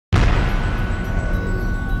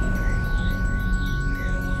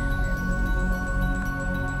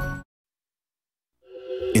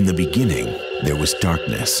beginning, there was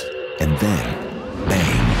darkness, and then,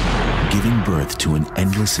 bang, giving birth to an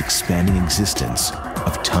endless expanding existence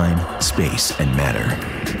of time, space, and matter.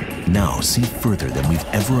 Now see further than we've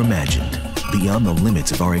ever imagined, beyond the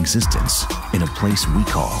limits of our existence, in a place we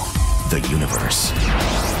call the universe.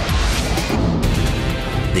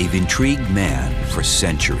 They've intrigued man for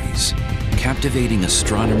centuries, captivating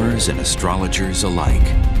astronomers and astrologers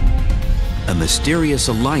alike. A mysterious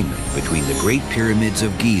alignment between the Great Pyramids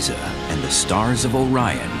of Giza and the stars of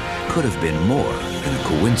Orion could have been more than a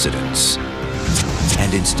coincidence.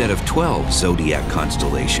 And instead of 12 zodiac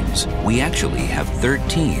constellations, we actually have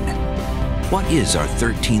 13. What is our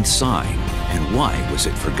 13th sign, and why was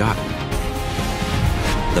it forgotten?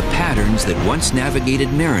 The patterns that once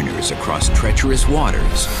navigated mariners across treacherous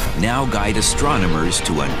waters now guide astronomers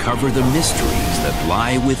to uncover the mysteries that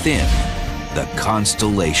lie within the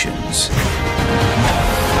constellations.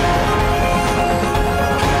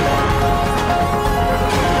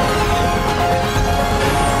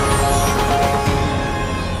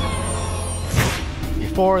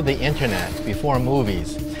 Before the internet, before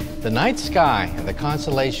movies, the night sky and the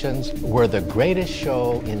constellations were the greatest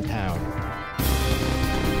show in town.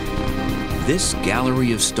 This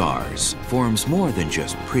gallery of stars forms more than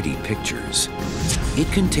just pretty pictures.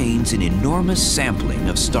 It contains an enormous sampling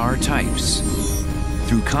of star types.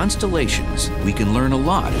 Through constellations, we can learn a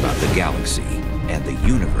lot about the galaxy and the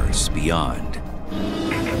universe beyond.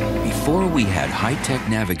 Before we had high-tech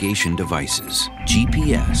navigation devices,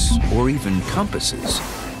 GPS, or even compasses,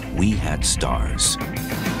 we had stars.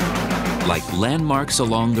 Like landmarks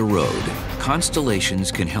along the road,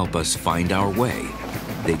 constellations can help us find our way.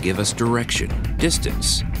 They give us direction,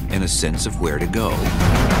 distance, and a sense of where to go.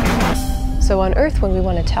 So on Earth, when we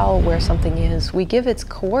want to tell where something is, we give its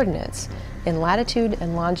coordinates in latitude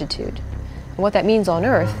and longitude. And what that means on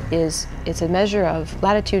Earth is it's a measure of,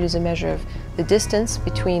 latitude is a measure of the distance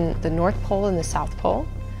between the North Pole and the South Pole,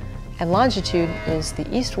 and longitude is the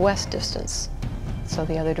east-west distance, so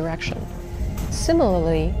the other direction.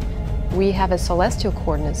 Similarly, we have a celestial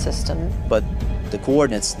coordinate system. But the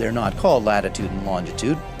coordinates, they're not called latitude and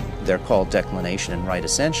longitude. They're called declination and right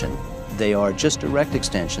ascension. They are just direct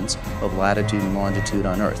extensions of latitude and longitude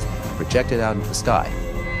on Earth, projected out into the sky.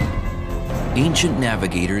 Ancient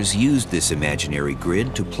navigators used this imaginary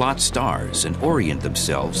grid to plot stars and orient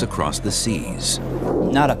themselves across the seas.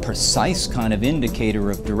 Not a precise kind of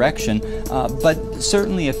indicator of direction, but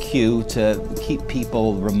certainly a cue to keep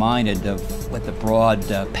people reminded of what the broad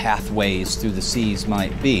pathways through the seas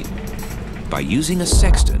might be. By using a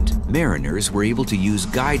sextant, mariners were able to use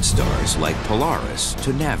guide stars like Polaris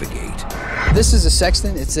to navigate. This is a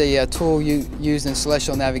sextant. It's a tool used in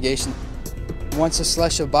celestial navigation. Once a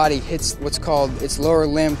celestial body hits what's called its lower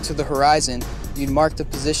limb to the horizon, you'd mark the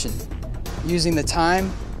position. Using the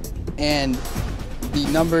time and the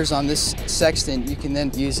numbers on this sextant, you can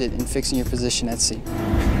then use it in fixing your position at sea.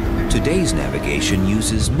 Today's navigation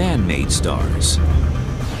uses man-made stars,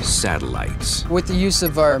 satellites. With the use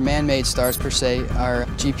of our man-made stars, per se, our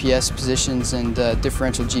GPS positions and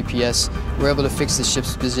differential GPS, we're able to fix the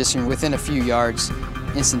ship's position within a few yards,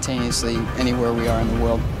 instantaneously, anywhere we are in the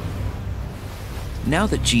world. Now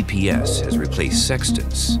that GPS has replaced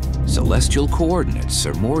sextants, celestial coordinates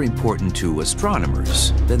are more important to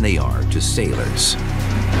astronomers than they are to sailors.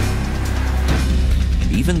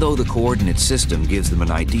 And even though the coordinate system gives them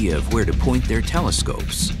an idea of where to point their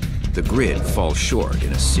telescopes, the grid falls short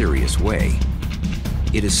in a serious way.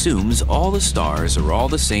 It assumes all the stars are all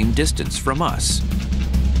the same distance from us,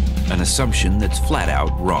 an assumption that's flat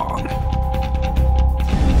out wrong.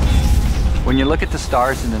 When you look at the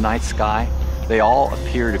stars in the night sky, they all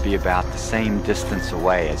appear to be about the same distance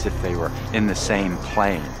away, as if they were in the same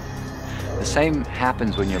plane. The same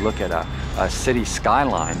happens when you look at a city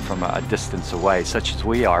skyline from a distance away, such as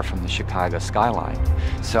we are from the Chicago skyline.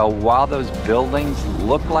 So while those buildings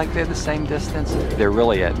look like they're the same distance, they're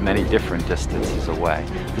really at many different distances away.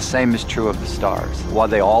 The same is true of the stars. While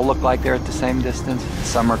they all look like they're at the same distance,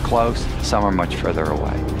 some are close, some are much further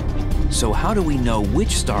away. So how do we know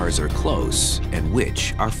which stars are close and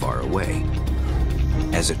which are far away?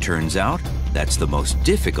 As it turns out, that's the most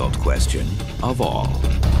difficult question of all.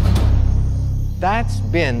 That's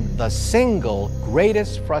been the single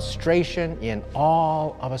greatest frustration in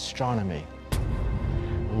all of astronomy.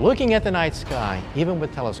 Looking at the night sky, even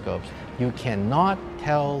with telescopes, you cannot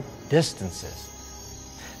tell distances.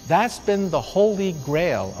 That's been the holy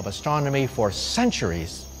grail of astronomy for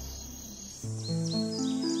centuries.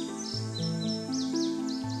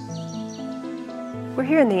 We're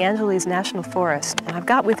here in the Angeles National Forest, and I've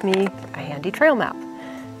got with me a handy trail map.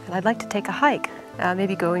 And I'd like to take a hike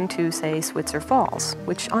maybe going to, say, Switzer Falls,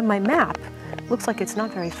 which on my map looks like it's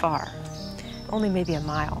not very far, only maybe a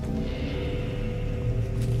mile.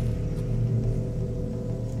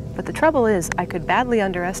 But the trouble is, I could badly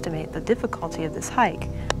underestimate the difficulty of this hike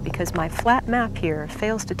because my flat map here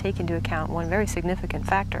fails to take into account one very significant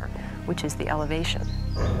factor, which is the elevation.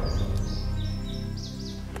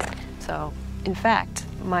 So, in fact,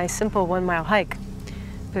 my simple 1 mile hike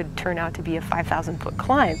could turn out to be a 5,000-foot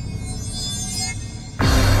climb.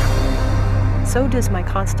 So does my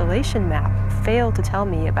constellation map fail to tell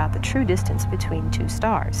me about the true distance between two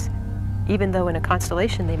stars. Even though in a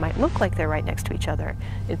constellation they might look like they're right next to each other.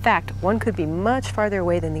 In fact, one could be much farther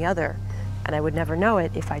away than the other, and I would never know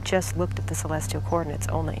it if I just looked at the celestial coordinates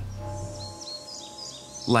only.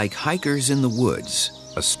 Like hikers in the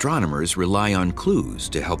woods, astronomers rely on clues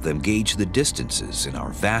to help them gauge the distances in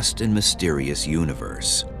our vast and mysterious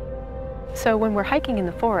universe. So when we're hiking in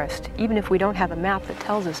the forest, even if we don't have a map that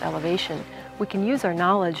tells us elevation, we can use our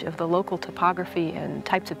knowledge of the local topography and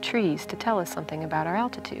types of trees to tell us something about our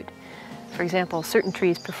altitude. For example, certain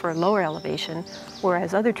trees prefer lower elevation,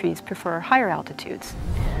 whereas other trees prefer higher altitudes.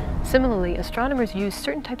 Similarly, astronomers use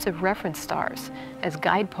certain types of reference stars as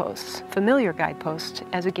guideposts, familiar guideposts,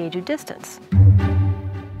 as a gauge of distance.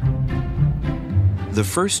 The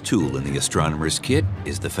first tool in the astronomer's kit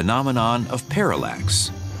is the phenomenon of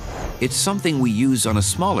parallax. It's something we use on a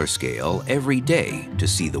smaller scale every day to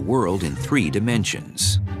see the world in 3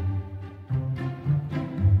 dimensions.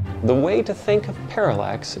 The way to think of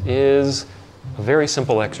parallax is a very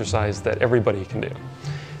simple exercise that everybody can do.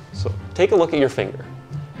 So take a look at your finger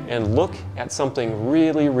and look at something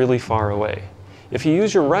really, really far away. If you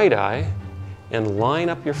use your right eye and line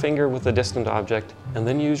up your finger with a distant object and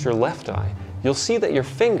then use your left eye, you'll see that your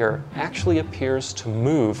finger actually appears to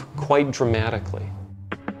move quite dramatically.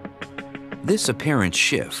 This apparent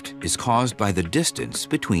shift is caused by the distance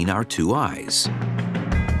between our 2 eyes.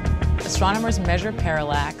 Astronomers measure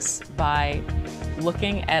parallax by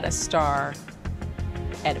looking at a star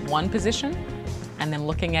at one position and then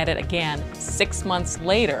looking at it again 6 months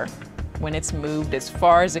later when it's moved as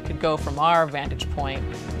far as it could go from our vantage point.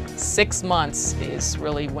 6 months is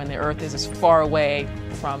really when the Earth is as far away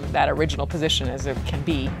from that original position as it can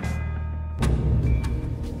be.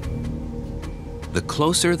 The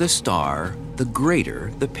closer the star, the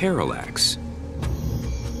greater the parallax.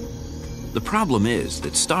 The problem is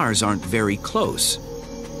that stars aren't very close.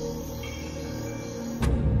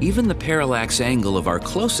 Even the parallax angle of our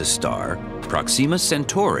closest star, Proxima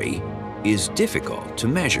Centauri, is difficult to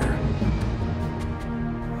measure.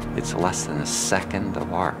 It's less than a second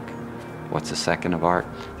of arc. What's a second of arc?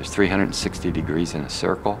 There's 360 degrees in a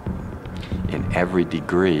circle. In every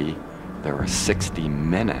degree, there are 60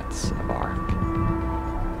 minutes of arc.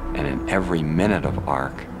 And in every minute of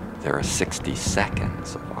arc, there are 60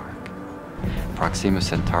 seconds of arc. Proxima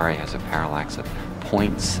Centauri has a parallax of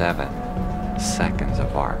 0.7 seconds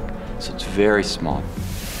of arc, so it's very small.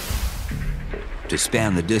 To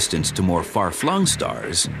span the distance to more far-flung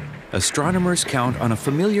stars, astronomers count on a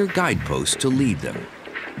familiar guidepost to lead them.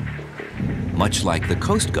 Much like the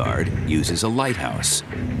Coast Guard uses a lighthouse.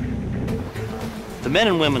 The men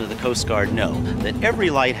and women of the Coast Guard know that every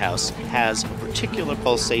lighthouse has a particular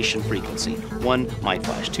pulsation frequency. One might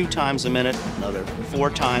flash 2 times a minute, another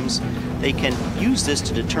 4 times. They can use this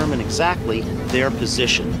to determine exactly their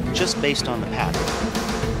position, just based on the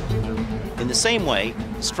pattern. In the same way,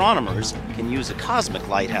 astronomers can use a cosmic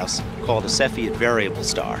lighthouse called a Cepheid variable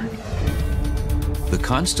star. The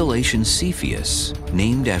constellation Cepheus,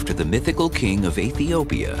 named after the mythical king of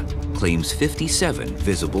Ethiopia, claims 57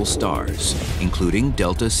 visible stars, including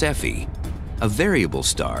Delta Cephei, a variable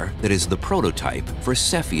star that is the prototype for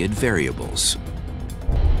Cepheid variables.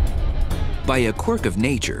 By a quirk of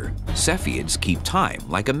nature, Cepheids keep time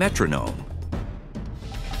like a metronome.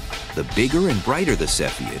 The bigger and brighter the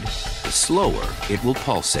Cepheid, the slower it will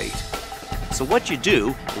pulsate. So what you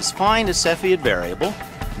do is find a Cepheid variable,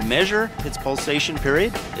 measure its pulsation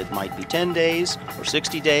period, it might be 10 days or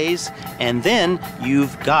 60 days, and then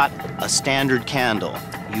you've got a standard candle.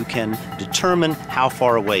 You can determine how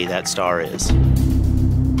far away that star is.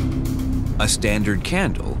 A standard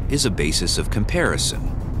candle is a basis of comparison,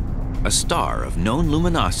 a star of known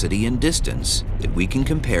luminosity and distance that we can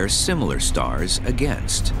compare similar stars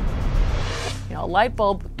against. You know, a light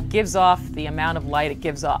bulb gives off the amount of light it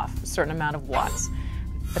gives off, a certain amount of watts.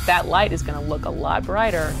 But that light is going to look a lot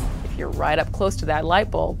brighter if you're right up close to that light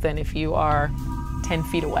bulb than if you are 10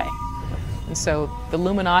 feet away. And so the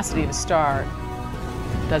luminosity of a star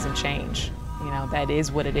doesn't change. You know, that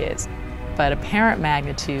is what it is. But apparent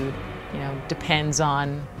magnitude, you know, depends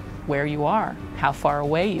on where you are, how far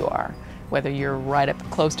away you are. whether you're right up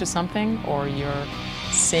close to something or you're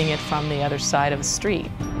seeing it from the other side of the street.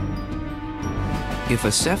 If a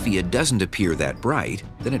Cepheid doesn't appear that bright,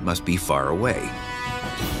 then it must be far away.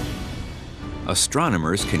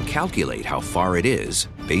 Astronomers can calculate how far it is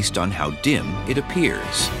based on how dim it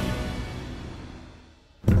appears.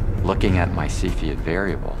 Looking at my Cepheid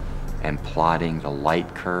variable and plotting the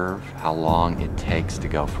light curve, how long it takes to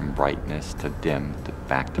go from brightness to dim to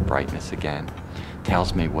back to brightness again,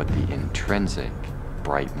 tells me what the intrinsic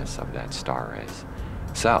brightness of that star is.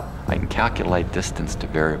 So I can calculate distance to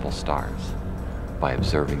variable stars by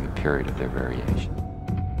observing the period of their variation.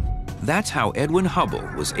 That's how Edwin Hubble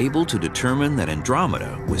was able to determine that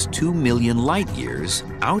Andromeda was 2 million light years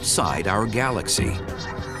outside our galaxy.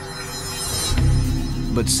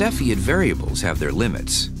 But Cepheid variables have their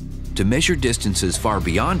limits. To measure distances far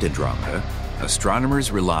beyond Andromeda,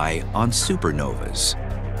 astronomers rely on supernovas.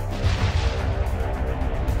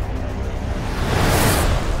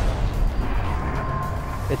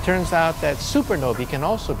 It turns out that supernovae can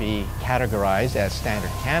also be categorized as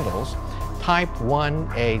standard candles. Type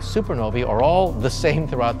 1a supernovae are all the same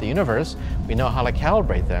throughout the universe. We know how to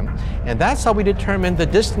calibrate them. And that's how we determine the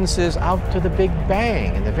distances out to the Big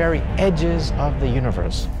Bang and the very edges of the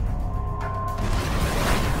universe.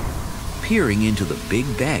 Peering into the Big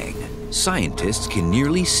Bang, scientists can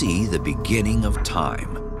nearly see the beginning of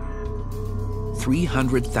time.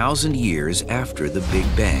 300,000 years after the Big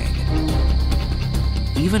Bang.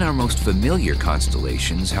 Even our most familiar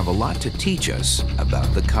constellations have a lot to teach us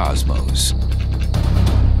about the cosmos.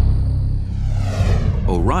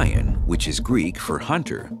 Orion, which is Greek for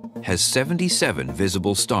hunter, has 77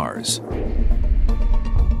 visible stars.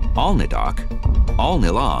 Alnidak,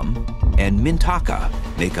 Alnilam, and Mintaka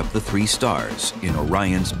make up the 3 stars in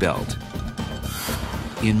Orion's belt.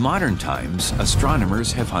 In modern times,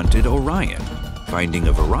 astronomers have hunted Orion, finding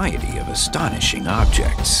a variety of astonishing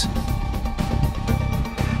objects.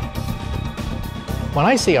 When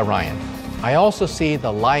I see Orion, I also see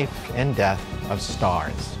the life and death of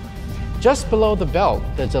stars. Just below the belt,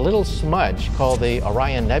 there's a little smudge called the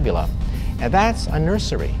Orion Nebula, and that's a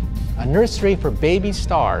nursery for baby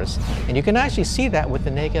stars, and you can actually see that with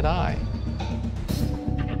the naked eye.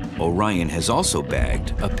 Orion has also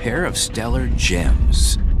bagged a pair of stellar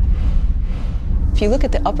gems. If you look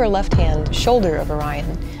at the upper left-hand shoulder of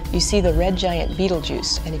Orion, you see the red giant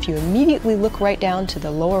Betelgeuse, and if you immediately look right down to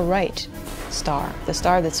the lower right star, the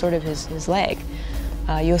star that's sort of his leg,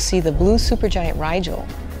 you'll see the blue supergiant Rigel.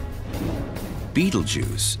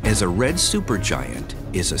 Betelgeuse, as a red supergiant,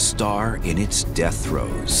 is a star in its death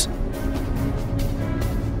throes.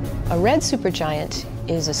 A red supergiant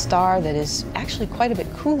is a star that is actually quite a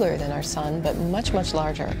bit cooler than our sun, but much, much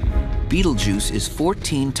larger. Betelgeuse is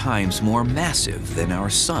 14 times more massive than our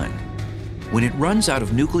sun. When it runs out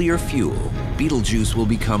of nuclear fuel, Betelgeuse will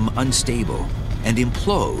become unstable and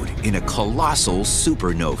implode in a colossal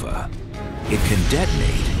supernova. It can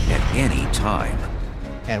detonate at any time.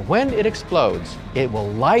 And when it explodes, it will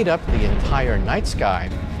light up the entire night sky,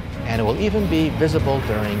 and it will even be visible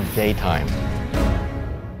during daytime.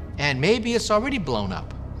 And maybe it's already blown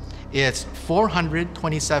up. It's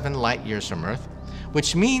 427 light years from Earth,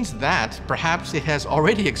 which means that perhaps it has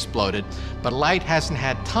already exploded, but light hasn't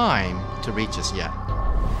had time to reach us yet.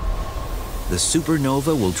 The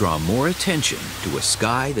supernova will draw more attention to a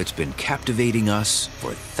sky that's been captivating us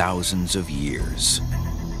for thousands of years.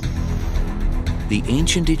 The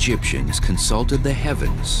ancient Egyptians consulted the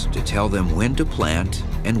heavens to tell them when to plant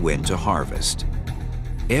and when to harvest.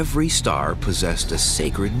 Every star possessed a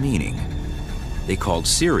sacred meaning. They called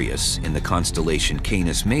Sirius in the constellation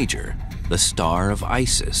Canis Major the star of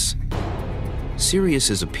Isis.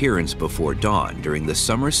 Sirius's appearance before dawn during the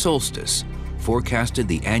summer solstice forecasted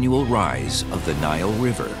the annual rise of the Nile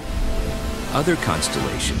River. Other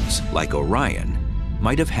constellations, like Orion,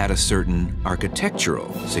 might have had a certain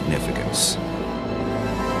architectural significance.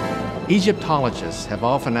 Egyptologists have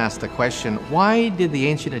often asked the question, why did the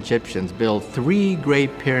ancient Egyptians build 3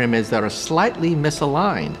 great pyramids that are slightly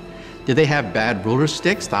misaligned? Did they have bad ruler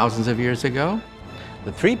sticks thousands of years ago?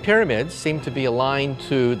 The 3 pyramids seem to be aligned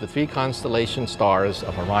to the 3 constellation stars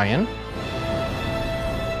of Orion.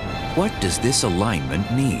 What does this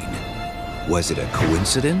alignment mean? Was it a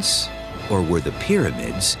coincidence, or were the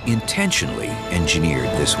pyramids intentionally engineered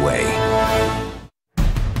this way?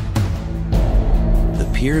 The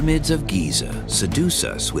pyramids of Giza seduce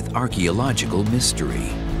us with archaeological mystery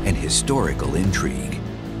and historical intrigue.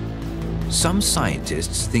 Some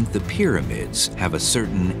scientists think the pyramids have a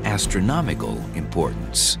certain astronomical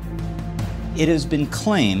importance. It has been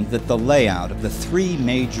claimed that the layout of the three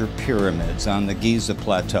major pyramids on the Giza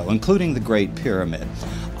Plateau, including the Great Pyramid,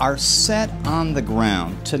 are set on the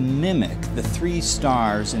ground to mimic the three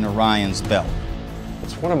stars in Orion's belt.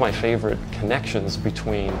 It's one of my favorite connections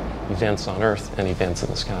between events on Earth and events in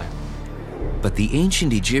the sky. But the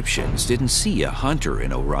ancient Egyptians didn't see a hunter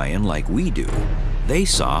in Orion like we do. They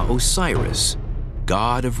saw Osiris,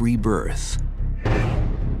 god of rebirth.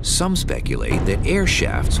 Some speculate that air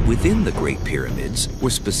shafts within the Great Pyramids were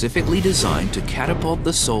specifically designed to catapult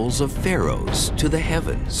the souls of pharaohs to the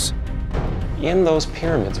heavens. In those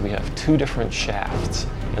pyramids, we have two different shafts,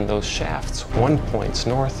 and those shafts, one points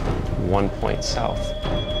north, one points south.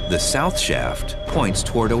 The south shaft points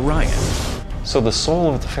toward Orion. So the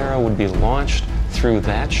soul of the pharaoh would be launched through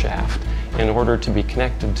that shaft in order to be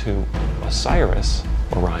connected to Osiris,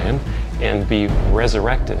 Orion, and be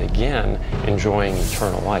resurrected again, enjoying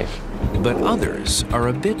eternal life. But others are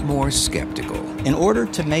a bit more skeptical. In order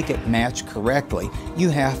to make it match correctly, you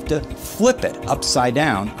have to flip it upside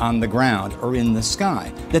down on the ground or in the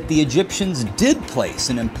sky. That the Egyptians did place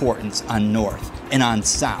an importance on north and on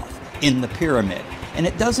south in the pyramid. And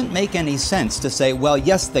it doesn't make any sense to say, well,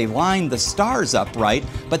 yes, they lined the stars up right,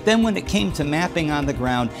 but then when it came to mapping on the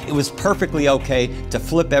ground, it was perfectly okay to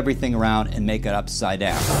flip everything around and make it upside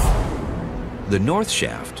down. The north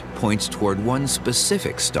shaft points toward one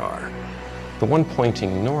specific star. The one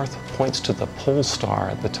pointing north points to the pole star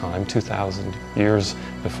at the time, 2,000 years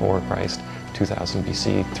before Christ, 2000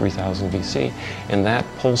 BC, 3000 BC, and that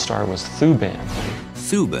pole star was Thuban.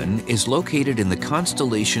 Thuban is located in the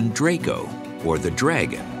constellation Draco, or the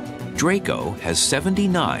Dragon. Draco has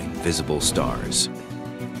 79 visible stars.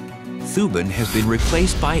 Thuban has been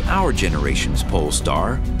replaced by our generation's pole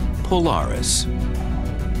star, Polaris.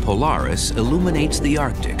 Polaris illuminates the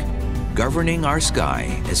Arctic, governing our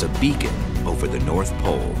sky as a beacon over the North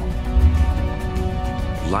Pole.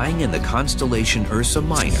 Lying in the constellation Ursa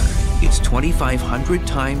Minor, it's 2,500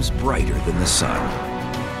 times brighter than the Sun.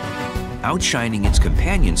 Outshining its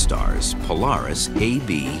companion stars, Polaris A,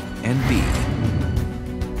 B, and B.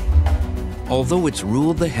 Although it's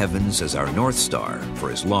ruled the heavens as our North Star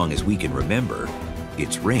for as long as we can remember,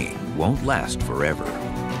 its reign won't last forever.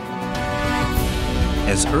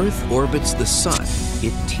 As Earth orbits the Sun,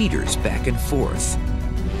 it teeters back and forth.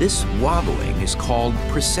 This wobbling is called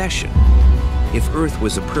precession. If Earth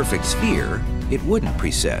was a perfect sphere, it wouldn't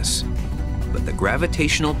precess. But the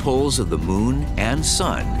gravitational pulls of the Moon and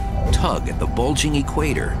Sun tug at the bulging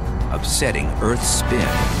equator, upsetting Earth's spin.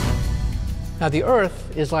 Now the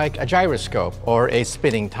Earth is like a gyroscope or a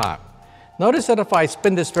spinning top. Notice that if I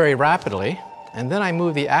spin this very rapidly and then I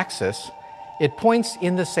move the axis, it points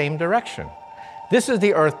in the same direction. This is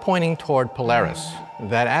the Earth pointing toward Polaris,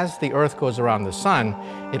 that as the Earth goes around the Sun,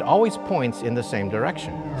 it always points in the same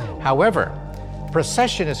direction. However,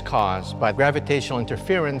 precession is caused by gravitational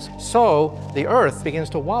interference, so the Earth begins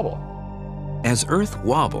to wobble. As Earth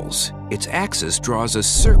wobbles, its axis draws a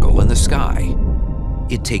circle in the sky.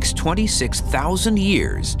 It takes 26,000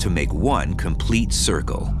 years to make one complete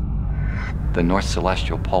circle. The North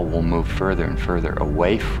Celestial Pole will move further and further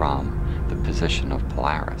away from the position of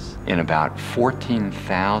Polaris. In about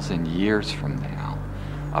 14,000 years from now,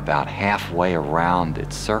 about halfway around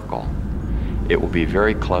its circle, it will be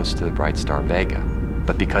very close to the bright star Vega.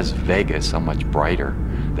 But because Vega is so much brighter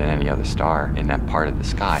than any other star in that part of the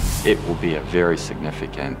sky, it will be a very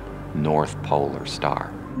significant north polar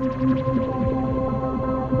star.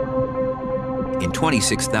 In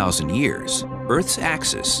 26,000 years, Earth's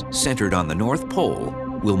axis, centered on the North Pole,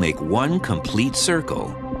 will make one complete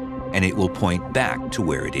circle, and it will point back to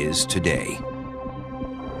where it is today.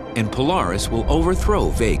 And Polaris will overthrow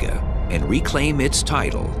Vega and reclaim its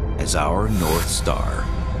title as our North Star.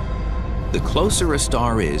 The closer a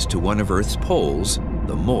star is to one of Earth's poles,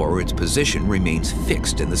 the more its position remains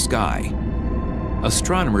fixed in the sky.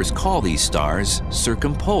 Astronomers call these stars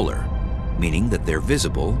circumpolar, meaning that they're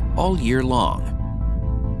visible all year long.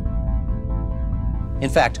 In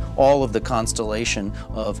fact, all of the constellation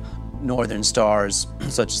of northern stars,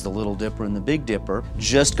 such as the Little Dipper and the Big Dipper,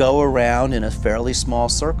 just go around in a fairly small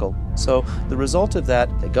circle. So the result of that,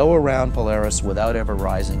 they go around Polaris without ever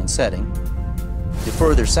rising and setting. The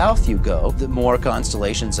further south you go, the more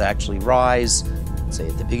constellations actually rise, say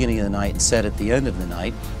at the beginning of the night and set at the end of the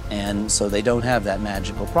night, and so they don't have that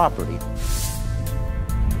magical property.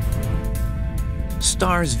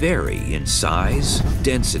 Stars vary in size,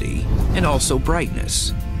 density, and also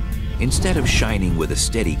brightness. Instead of shining with a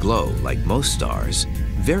steady glow like most stars,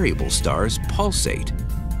 variable stars pulsate,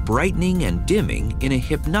 brightening and dimming in a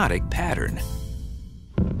hypnotic pattern.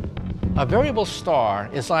 A variable star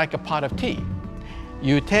is like a pot of tea.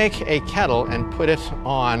 You take a kettle and put it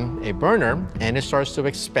on a burner, and it starts to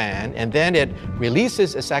expand, and then it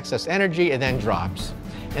releases its excess energy and then drops.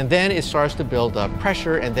 And then it starts to build up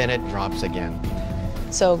pressure, and then it drops again.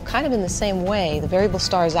 So kind of in the same way, the variable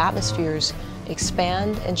star's atmospheres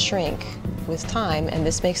expand and shrink with time, and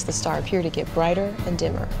this makes the star appear to get brighter and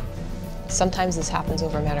dimmer. Sometimes this happens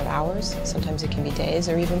over a matter of hours, sometimes it can be days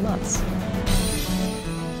or even months.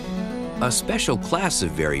 A special class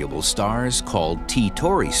of variable stars called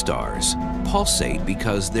T-Tauri stars pulsate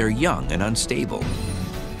because they're young and unstable.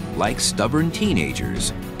 Like stubborn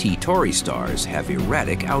teenagers, T-Tauri stars have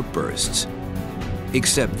erratic outbursts.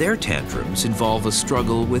 Except their tantrums involve a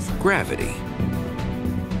struggle with gravity.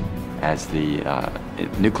 As the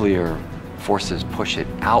nuclear forces push it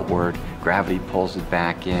outward, gravity pulls it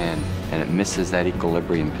back in, and it misses that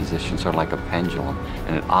equilibrium position, sort of like a pendulum,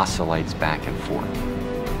 and it oscillates back and forth.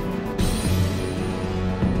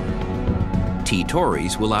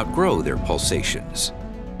 T-Tauris will outgrow their pulsations.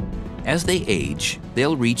 As they age,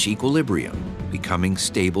 they'll reach equilibrium, becoming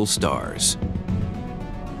stable stars.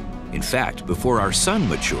 In fact, before our sun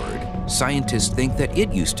matured, scientists think that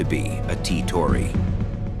it used to be a T-Tauri.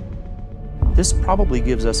 This probably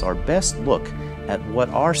gives us our best look at what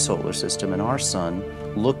our solar system and our sun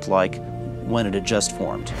looked like when it had just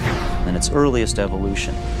formed, in its earliest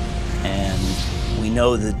evolution. And we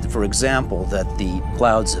know that, for example, that the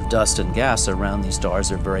clouds of dust and gas around these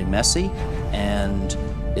stars are very messy, and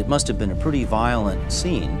it must have been a pretty violent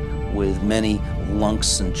scene with many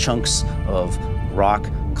lunks and chunks of rock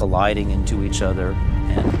colliding into each other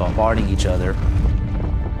and bombarding each other.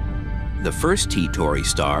 The first T-Tauri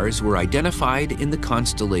stars were identified in the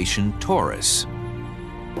constellation Taurus.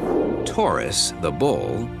 Taurus, the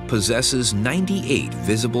bull, possesses 98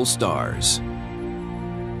 visible stars.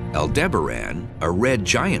 Aldebaran, a red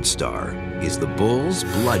giant star, is the bull's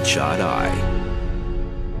bloodshot eye.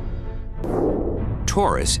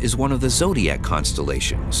 Taurus is one of the zodiac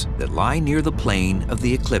constellations that lie near the plane of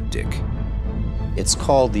the ecliptic. It's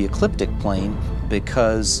called the ecliptic plane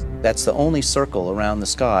because that's the only circle around the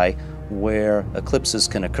sky where eclipses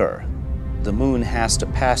can occur. The moon has to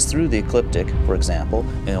pass through the ecliptic, for example,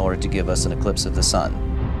 in order to give us an eclipse of the sun.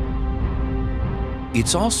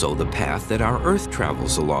 It's also the path that our Earth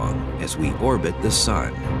travels along as we orbit the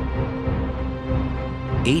sun.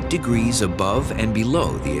 8 degrees above and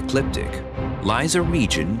below the ecliptic lies a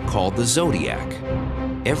region called the zodiac.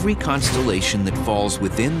 Every constellation that falls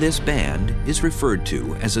within this band is referred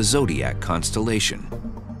to as a zodiac constellation.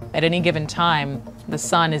 At any given time, the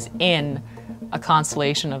sun is in a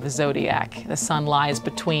constellation of the zodiac. The sun lies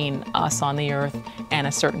between us on the Earth and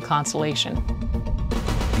a certain constellation.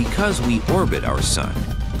 Because we orbit our sun,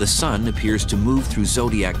 the sun appears to move through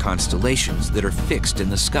zodiac constellations that are fixed in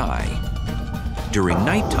the sky. During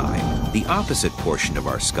nighttime, the opposite portion of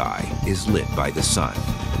our sky is lit by the sun.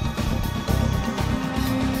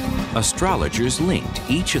 Astrologers linked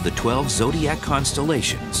each of the 12 zodiac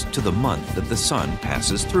constellations to the month that the sun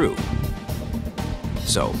passes through.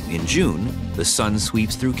 So, in June, the sun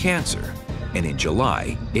sweeps through Cancer, and in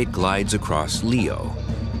July, it glides across Leo.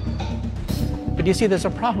 But you see, there's a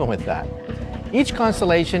problem with that. Each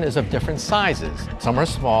constellation is of different sizes. Some are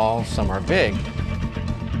small, some are big.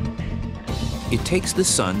 It takes the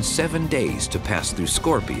sun 7 days to pass through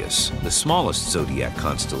Scorpius, the smallest zodiac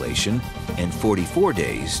constellation, and 44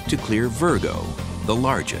 days to clear Virgo, the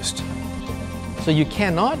largest. So you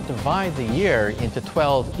cannot divide the year into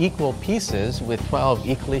 12 equal pieces with 12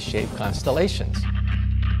 equally shaped constellations.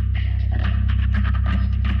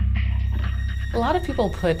 A lot of people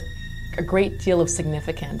put a great deal of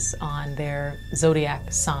significance on their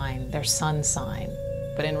zodiac sign, their sun sign.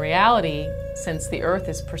 But in reality, since the Earth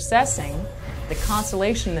is precessing, the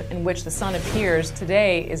constellation in which the sun appears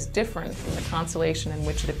today is different from the constellation in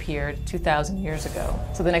which it appeared 2,000 years ago.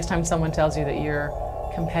 So the next time someone tells you that you're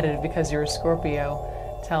competitive because you're a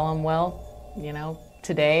Scorpio, tell them, well, you know,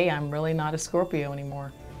 today I'm really not a Scorpio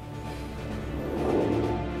anymore.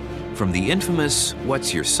 From the infamous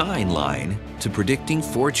 "what's your sign" line to predicting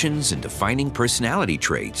fortunes and defining personality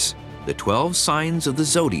traits, the 12 signs of the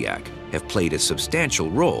zodiac have played a substantial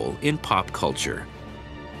role in pop culture.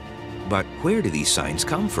 But where do these signs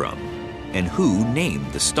come from? And who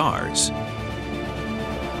named the stars?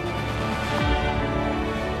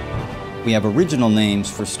 We have original names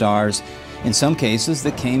for stars, in some cases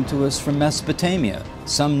that came to us from Mesopotamia.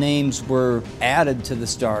 Some names were added to the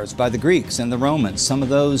stars by the Greeks and the Romans. Some of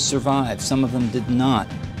those survived, some of them did not.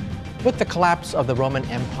 With the collapse of the Roman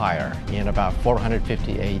Empire in about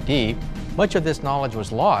 450 AD, much of this knowledge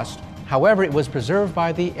was lost. However, it was preserved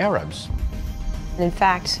by the Arabs. In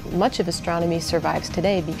fact, much of astronomy survives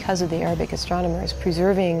today because of the Arabic astronomers,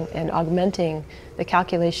 preserving and augmenting the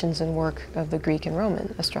calculations and work of the Greek and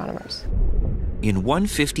Roman astronomers. In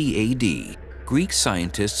 150 AD, Greek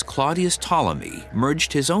scientist Claudius Ptolemy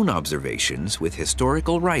merged his own observations with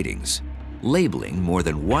historical writings, labeling more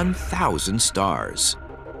than 1,000 stars.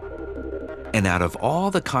 And out of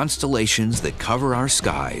all the constellations that cover our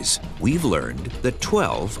skies, we've learned that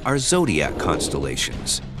 12 are zodiac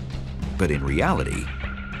constellations. But in reality,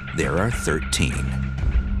 there are 13.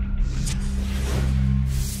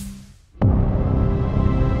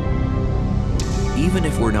 Even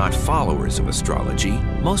if we're not followers of astrology,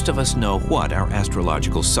 most of us know what our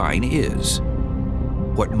astrological sign is.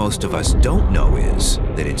 What most of us don't know is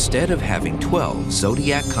that instead of having 12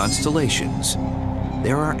 zodiac constellations,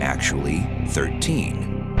 there are actually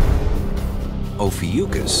 13.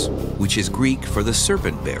 Ophiuchus, which is Greek for the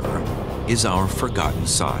serpent bearer, is our forgotten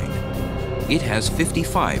sign. It has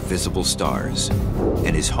 55 visible stars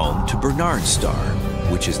and is home to Bernard's star,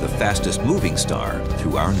 which is the fastest moving star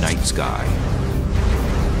through our night sky.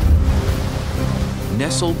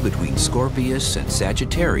 Nestled between Scorpius and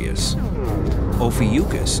Sagittarius,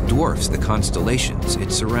 Ophiuchus dwarfs the constellations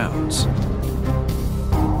it surrounds.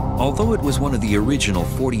 Although it was one of the original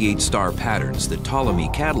 48-star patterns that Ptolemy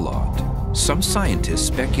cataloged, some scientists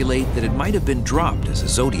speculate that it might have been dropped as a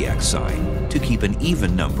zodiac sign to keep an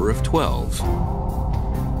even number of 12.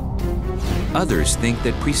 Others think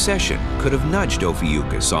that precession could have nudged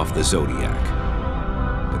Ophiuchus off the zodiac.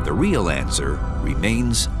 But the real answer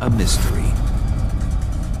remains a mystery.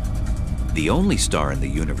 The only star in the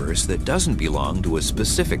universe that doesn't belong to a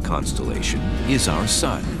specific constellation is our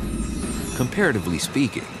Sun. Comparatively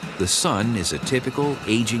speaking, the Sun is a typical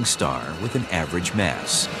aging star with an average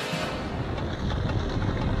mass.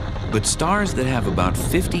 But stars that have about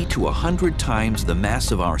 50 to 100 times the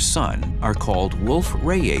mass of our Sun are called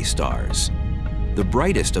Wolf-Rayet stars. The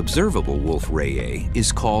brightest observable Wolf-Rayet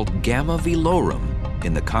is called Gamma Velorum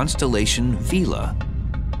in the constellation Vela.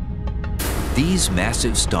 These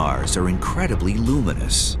massive stars are incredibly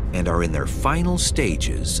luminous and are in their final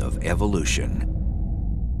stages of evolution.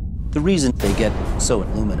 The reason they get so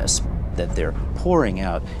luminous, that they're pouring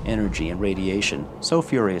out energy and radiation so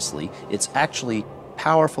furiously, it's actually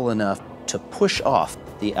powerful enough to push off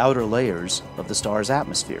the outer layers of the star's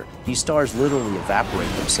atmosphere. These stars literally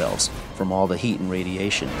evaporate themselves from all the heat and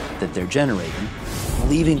radiation that they're generating,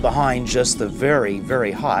 leaving behind just the very,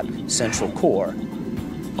 very hot central core.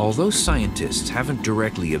 Although scientists haven't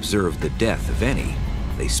directly observed the death of any,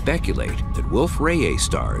 they speculate that Wolf-Rayet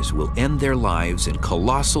stars will end their lives in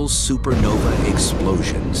colossal supernova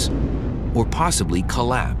explosions, or possibly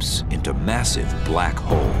collapse into massive black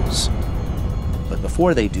holes. But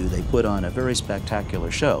before they do, they put on a very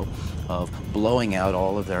spectacular show of blowing out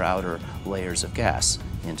all of their outer layers of gas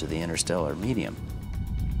into the interstellar medium.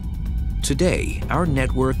 Today, our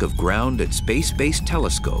network of ground and space-based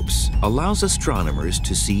telescopes allows astronomers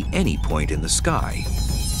to see any point in the sky.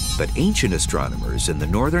 But ancient astronomers in the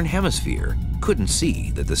northern hemisphere couldn't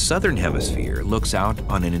see that the southern hemisphere looks out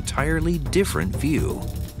on an entirely different view.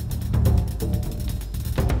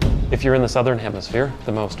 If you're in the southern hemisphere,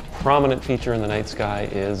 the most prominent feature in the night sky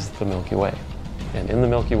is the Milky Way. And in the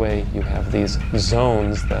Milky Way, you have these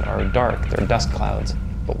zones that are dark. They're dust clouds.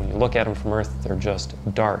 But when you look at them from Earth, they're just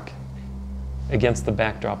dark. Against the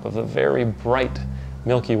backdrop of the very bright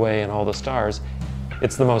Milky Way and all the stars,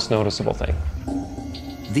 it's the most noticeable thing.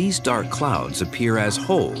 These dark clouds appear as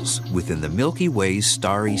holes within the Milky Way's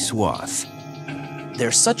starry swath.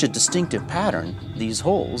 There's such a distinctive pattern, these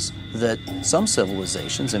holes, that some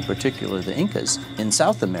civilizations, in particular the Incas in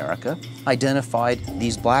South America, identified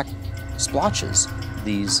these black splotches,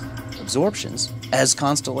 these absorptions, as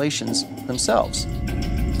constellations themselves.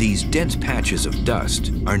 These dense patches of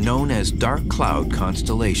dust are known as dark cloud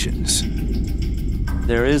constellations.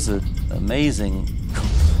 There is an amazing,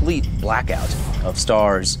 complete blackout of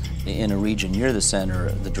stars in a region near the center,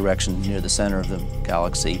 the direction near the center of the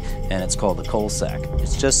galaxy, and it's called the coal sack.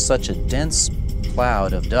 It's just such a dense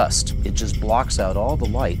cloud of dust. It just blocks out all the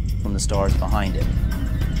light from the stars behind it.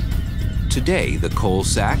 Today, the coal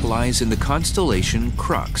sack lies in the constellation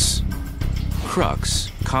Crux. Crux,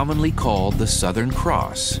 commonly called the Southern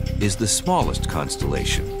Cross, is the smallest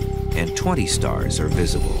constellation, and 20 stars are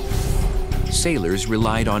visible. Sailors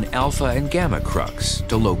relied on Alpha and Gamma Crux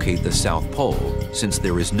to locate the South Pole, since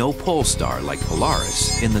there is no pole star like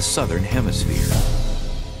Polaris in the southern hemisphere.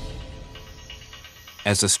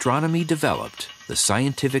 As astronomy developed, the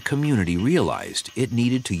scientific community realized it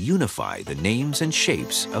needed to unify the names and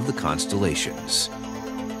shapes of the constellations.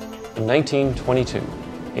 In 1922,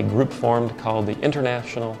 a group formed called the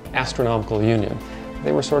International Astronomical Union.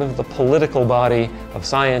 They were sort of the political body of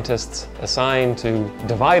scientists assigned to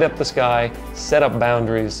divide up the sky, set up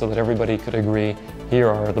boundaries so that everybody could agree, here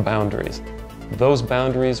are the boundaries. Those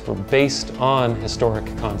boundaries were based on historic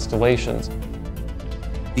constellations.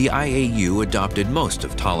 The IAU adopted most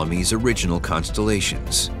of Ptolemy's original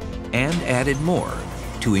constellations and added more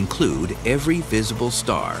to include every visible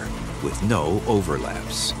star with no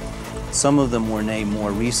overlaps. Some of them were named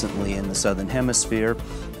more recently in the Southern Hemisphere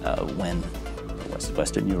when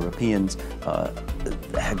Western Europeans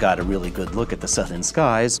got a really good look at the southern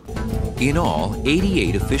skies. In all,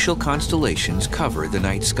 88 official constellations cover the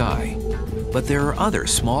night sky. But there are other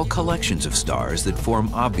small collections of stars that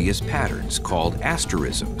form obvious patterns called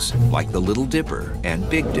asterisms, like the Little Dipper and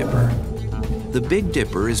Big Dipper. The Big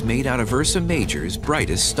Dipper is made out of Ursa Major's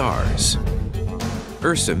brightest stars.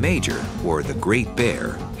 Ursa Major, or the Great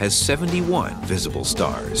Bear, has 71 visible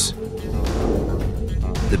stars.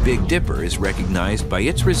 The Big Dipper is recognized by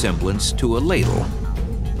its resemblance to a ladle.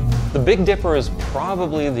 The Big Dipper is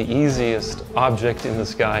probably the easiest object in the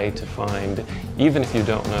sky to find, even if you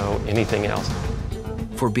don't know anything else.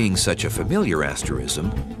 For being such a familiar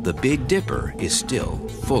asterism, the Big Dipper is still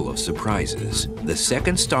full of surprises. The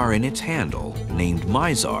second star in its handle, named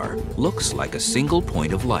Mizar, looks like a single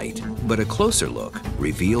point of light, but a closer look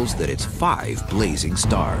reveals that it's 5 blazing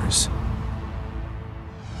stars.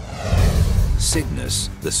 Cygnus,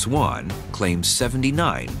 the swan, claims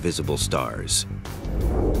 79 visible stars.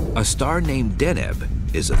 A star named Deneb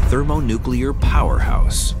is a thermonuclear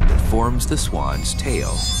powerhouse that forms the swan's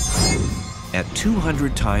tail. At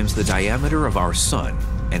 200 times the diameter of our sun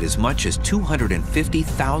and as much as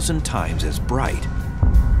 250,000 times as bright,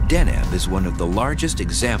 Deneb is one of the largest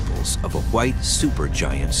examples of a white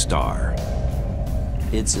supergiant star.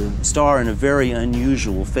 It's a star in a very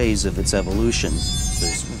unusual phase of its evolution.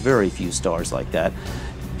 There's very few stars like that,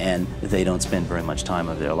 and they don't spend very much time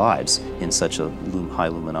of their lives in such a high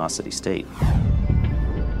luminosity state.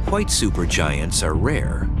 White supergiants are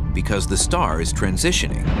rare because the star is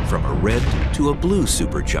transitioning from a red to a blue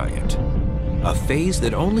supergiant, a phase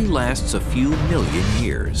that only lasts a few million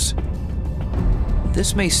years.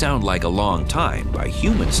 This may sound like a long time by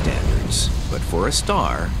human standards, but for a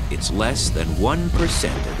star, it's less than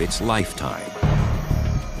 1% of its lifetime.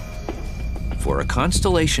 For a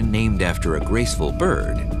constellation named after a graceful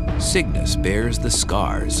bird, Cygnus bears the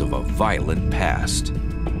scars of a violent past.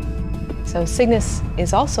 So Cygnus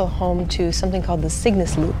is also home to something called the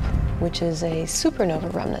Cygnus Loop, which is a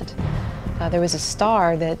supernova remnant. There was a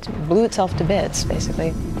star that blew itself to bits,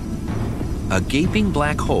 basically. A gaping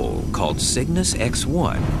black hole called Cygnus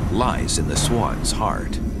X1 lies in the swan's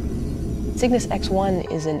heart. Cygnus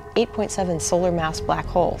X1 is an 8.7 solar mass black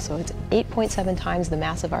hole, so it's 8.7 times the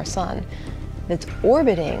mass of our sun, that's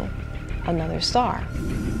orbiting another star.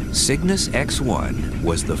 Cygnus X1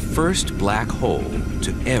 was the first black hole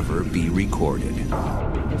to ever be recorded.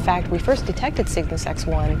 In fact, we first detected Cygnus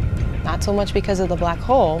X1 not so much because of the black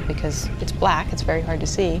hole, because it's black, it's very hard to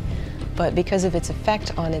see, but because of its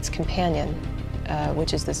effect on its companion,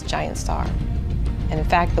 which is this giant star. And in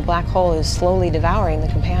fact, the black hole is slowly devouring the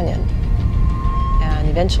companion, and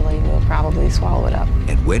eventually will probably swallow it up.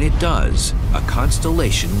 And when it does, a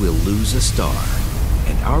constellation will lose a star,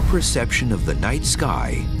 and our perception of the night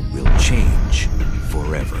sky will change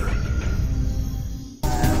forever.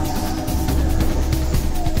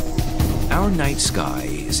 Our night sky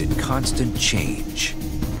is in constant change.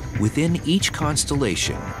 Within each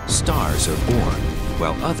constellation, stars are born,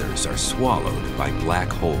 while others are swallowed by black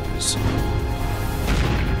holes.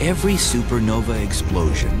 Every supernova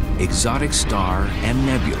explosion, exotic star, and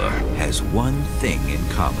nebula has one thing in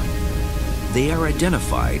common. They are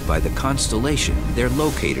identified by the constellation they're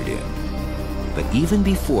located in. But even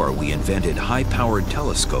before we invented high-powered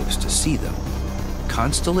telescopes to see them,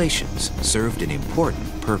 constellations served an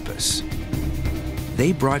important purpose.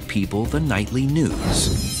 They brought people the nightly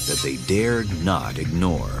news that they dared not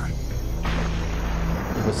ignore.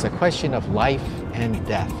 It was a question of life and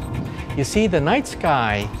death. You see, the night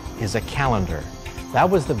sky is a calendar. That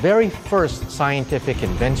was the very first scientific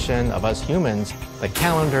invention of us humans, the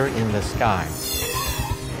calendar in the sky.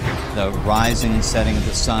 The rising and setting of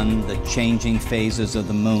the sun, the changing phases of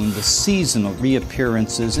the moon, the seasonal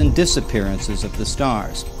reappearances and disappearances of the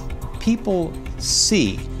stars. People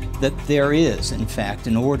see that there is, in fact,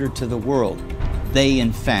 an order to the world. They,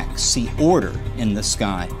 in fact, see order in the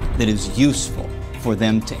sky that is useful for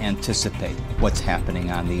them to anticipate what's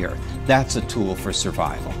happening on the Earth. That's a tool for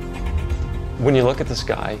survival. When you look at the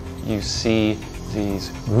sky, you see these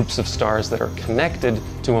groups of stars that are connected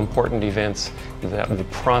to important events that will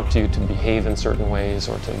prompt you to behave in certain ways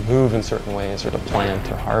or to move in certain ways or to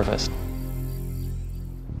plant or harvest.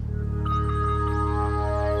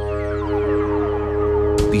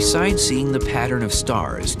 Besides seeing the pattern of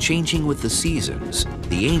stars changing with the seasons,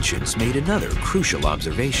 the ancients made another crucial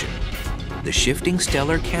observation. The shifting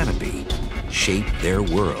stellar canopy shaped their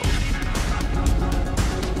world.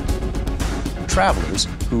 Travelers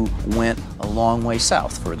who went a long way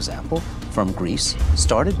south, for example, from Greece,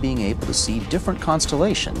 started being able to see different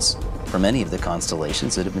constellations from any of the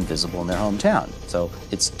constellations that have been visible in their hometown. So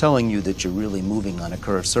it's telling you that you're really moving on a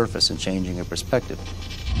curved surface and changing your perspective.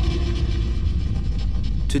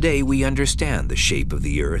 Today we understand the shape of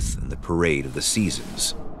the Earth and the parade of the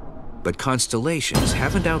seasons. But constellations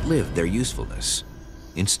haven't outlived their usefulness.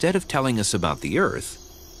 Instead of telling us about the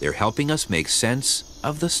Earth, they're helping us make sense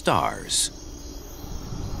of the stars.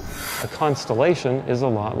 A constellation is a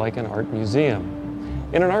lot like an art museum.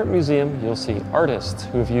 In an art museum, you'll see artists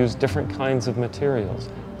who have used different kinds of materials,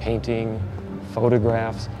 painting,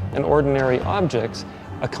 photographs, and ordinary objects.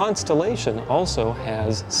 A constellation also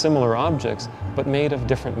has similar objects, but made of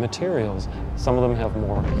different materials. Some of them have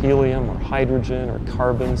more helium or hydrogen or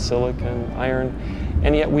carbon, silicon, iron,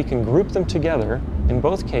 and yet we can group them together. In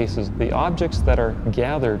both cases, the objects that are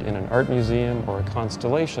gathered in an art museum or a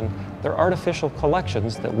constellation, they're artificial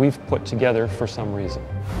collections that we've put together for some reason.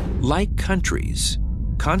 Like countries,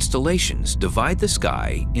 constellations divide the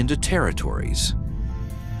sky into territories.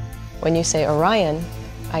 When you say Orion,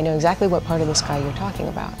 I know exactly what part of the sky you're talking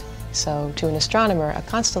about. So to an astronomer, a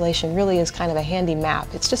constellation really is kind of a handy map.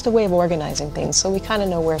 It's just a way of organizing things, so we kind of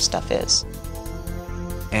know where stuff is.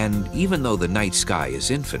 And even though the night sky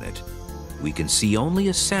is infinite, we can see only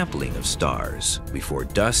a sampling of stars before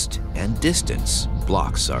dust and distance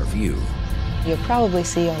blocks our view. You'll probably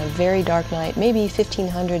see on a very dark night maybe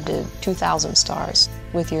 1,500 to 2,000 stars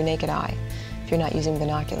with your naked eye, if you're not using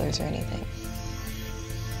binoculars or anything.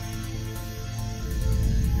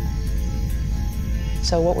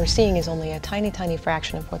 So what we're seeing is only a tiny, tiny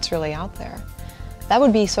fraction of what's really out there. That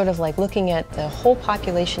would be sort of like looking at the whole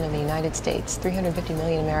population of the United States, 350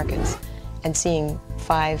 million Americans, and seeing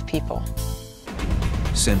 5 people.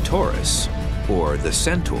 Centaurus, or the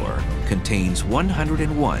Centaur, contains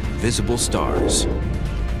 101 visible stars.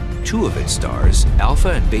 2 of its stars, Alpha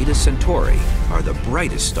and Beta Centauri, are the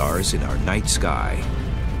brightest stars in our night sky.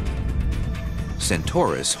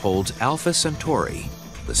 Centaurus holds Alpha Centauri,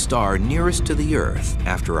 the star nearest to the Earth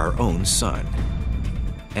after our own sun.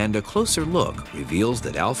 And a closer look reveals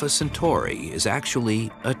that Alpha Centauri is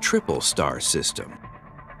actually a triple star system.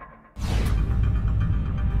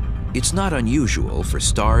 It's not unusual for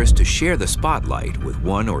stars to share the spotlight with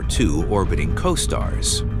 1 or 2 orbiting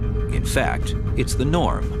co-stars. In fact, it's the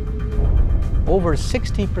norm. Over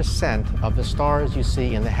 60% of the stars you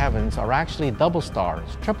see in the heavens are actually double stars,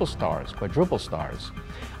 triple stars, quadruple stars.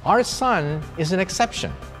 Our sun is an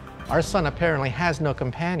exception. Our sun apparently has no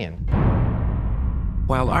companion.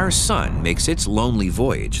 While our sun makes its lonely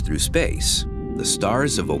voyage through space, the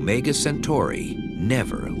stars of Omega Centauri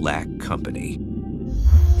never lack company.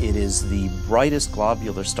 It is the brightest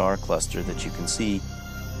globular star cluster that you can see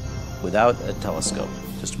without a telescope,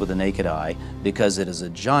 just with the naked eye, because it is a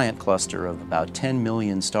giant cluster of about 10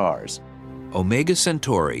 million stars. Omega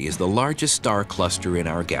Centauri is the largest star cluster in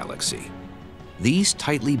our galaxy. These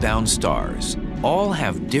tightly bound stars all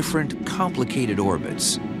have different, complicated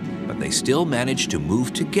orbits, but they still manage to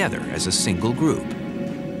move together as a single group.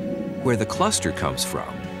 Where the cluster comes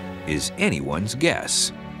from is anyone's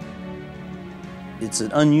guess. It's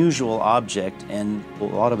an unusual object, and a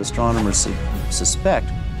lot of astronomers suspect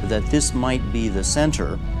that this might be the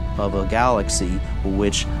center of a galaxy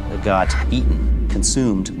which got eaten,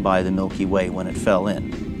 consumed by the Milky Way when it fell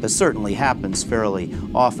in. This certainly happens fairly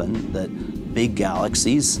often, that big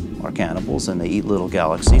galaxies are cannibals and they eat little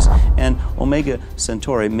galaxies, and Omega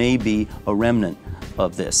Centauri may be a remnant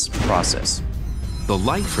of this process. The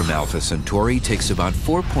light from Alpha Centauri takes about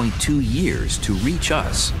 4.2 years to reach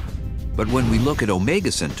us. But when we look at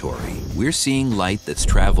Omega Centauri, we're seeing light that's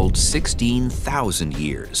traveled 16,000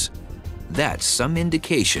 years. That's some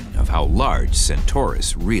indication of how large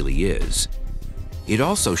Centaurus really is. It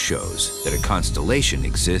also shows that a constellation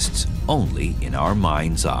exists only in our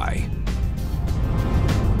mind's eye.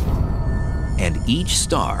 And each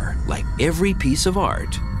star, like every piece of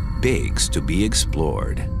art, begs to be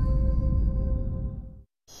explored.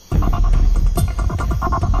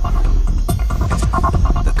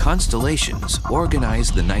 The constellations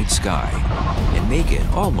organize the night sky and make it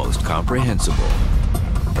almost comprehensible.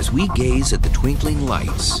 As we gaze at the twinkling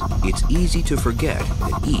lights, it's easy to forget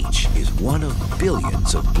that each is one of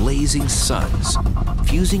billions of blazing suns,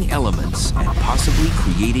 fusing elements and possibly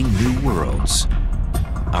creating new worlds.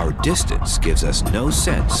 Our distance gives us no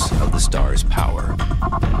sense of the star's power.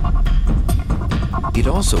 It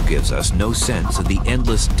also gives us no sense of the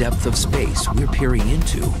endless depth of space we're peering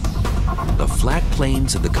into. The flat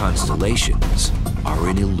plains of the constellations are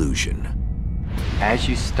an illusion. As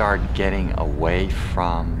you start getting away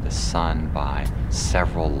from the sun by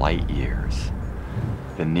several light years,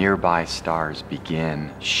 the nearby stars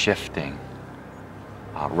begin shifting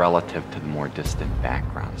relative to the more distant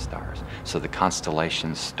background stars. So the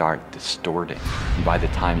constellations start distorting. And by the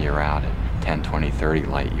time you're out at 10, 20, 30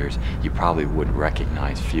 light years, you probably would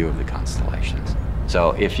recognize few of the constellations.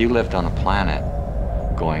 So if you lived on a planet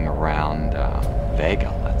going around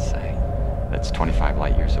Vega, let's say, that's 25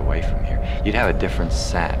 light years away from here, you'd have a different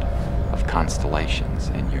set of constellations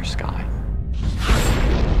in your sky.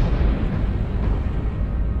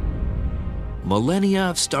 Millennia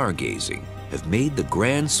of stargazing have made the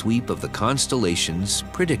grand sweep of the constellations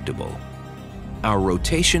predictable. Our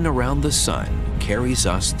rotation around the sun carries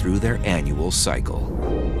us through their annual cycle.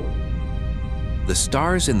 The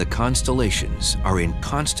stars in the constellations are in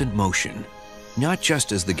constant motion, not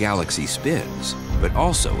just as the galaxy spins, but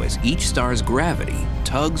also as each star's gravity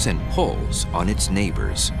tugs and pulls on its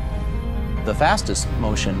neighbors. The fastest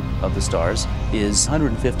motion of the stars is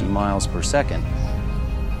 150 miles per second.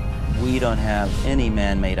 We don't have any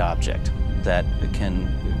man-made object that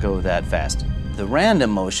can go that fast. The random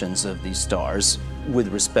motions of these stars with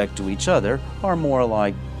respect to each other are more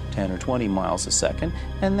like 10 or 20 miles a second,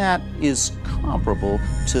 and that is comparable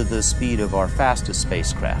to the speed of our fastest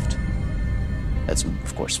spacecraft. That's,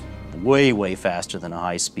 of course, way, way faster than a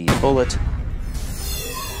high-speed bullet.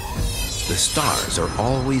 The stars are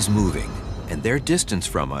always moving, and their distance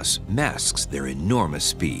from us masks their enormous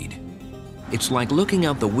speed. It's like looking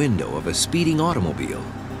out the window of a speeding automobile.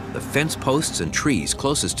 The fence posts and trees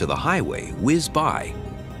closest to the highway whiz by,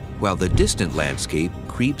 while the distant landscape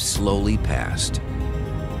creeps slowly past.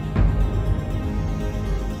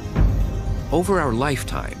 Over our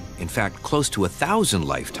lifetime, in fact, close to 1,000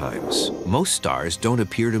 lifetimes, most stars don't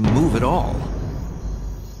appear to move at all.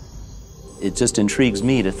 It just intrigues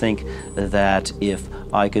me to think that if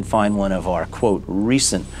I could find one of our, quote,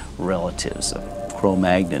 recent relatives,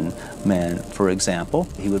 Cro-Magnon man, for example,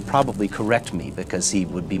 he would probably correct me because he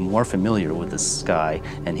would be more familiar with the sky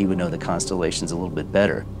and he would know the constellations a little bit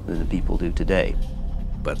better than the people do today.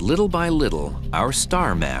 But little by little, our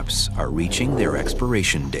star maps are reaching their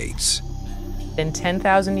expiration dates. In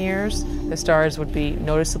 10,000 years, the stars would be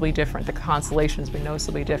noticeably different. The constellations would be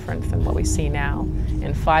noticeably different than what we see now.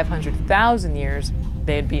 In 500,000 years,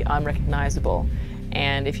 they'd be unrecognizable.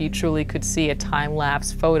 And if you truly could see a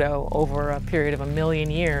time-lapse photo over a period of 1 million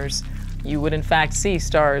years, you would in fact see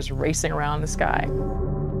stars racing around the sky.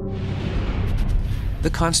 The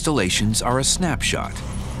constellations are a snapshot,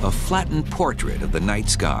 a flattened portrait of the night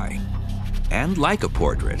sky. And like a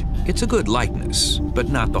portrait, it's a good likeness, but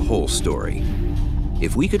not the whole story.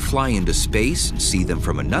 If we could fly into space and see them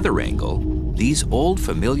from another angle, these old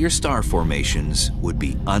familiar star formations would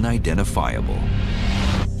be unidentifiable.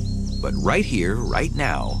 But right here, right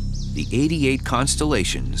now, the 88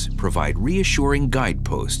 constellations provide reassuring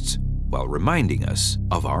guideposts while reminding us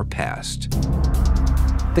of our past.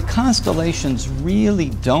 The constellations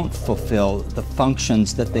really don't fulfill the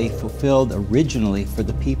functions that they fulfilled originally for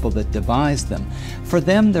the people that devised them. For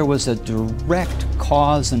them, there was a direct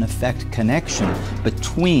cause and effect connection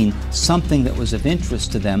between something that was of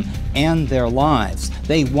interest to them and their lives.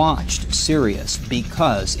 They watched Sirius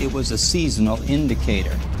because it was a seasonal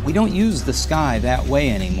indicator. We don't use the sky that way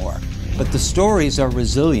anymore, but the stories are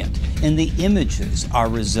resilient and the images are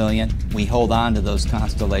resilient. We hold on to those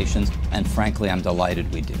constellations, and frankly, I'm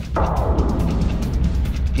delighted we do.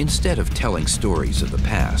 Instead of telling stories of the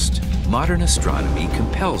past, modern astronomy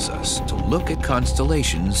compels us to look at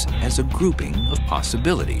constellations as a grouping of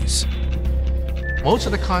possibilities. Most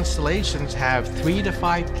of the constellations have 3 to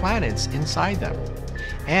 5 planets inside them.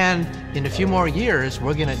 And in a few more years,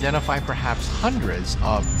 we're going to identify perhaps hundreds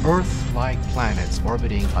of Earth-like planets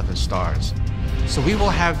orbiting other stars. So we will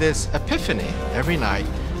have this epiphany every night,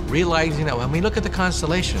 realizing that when we look at the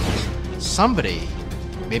constellations, somebody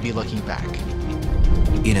may be looking back.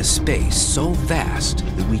 In a space so vast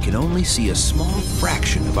that we can only see a small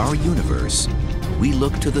fraction of our universe, we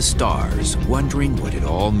look to the stars, wondering what it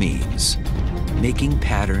all means. Making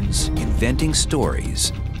patterns, inventing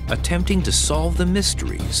stories, attempting to solve the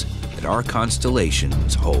mysteries that our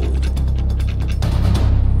constellations hold.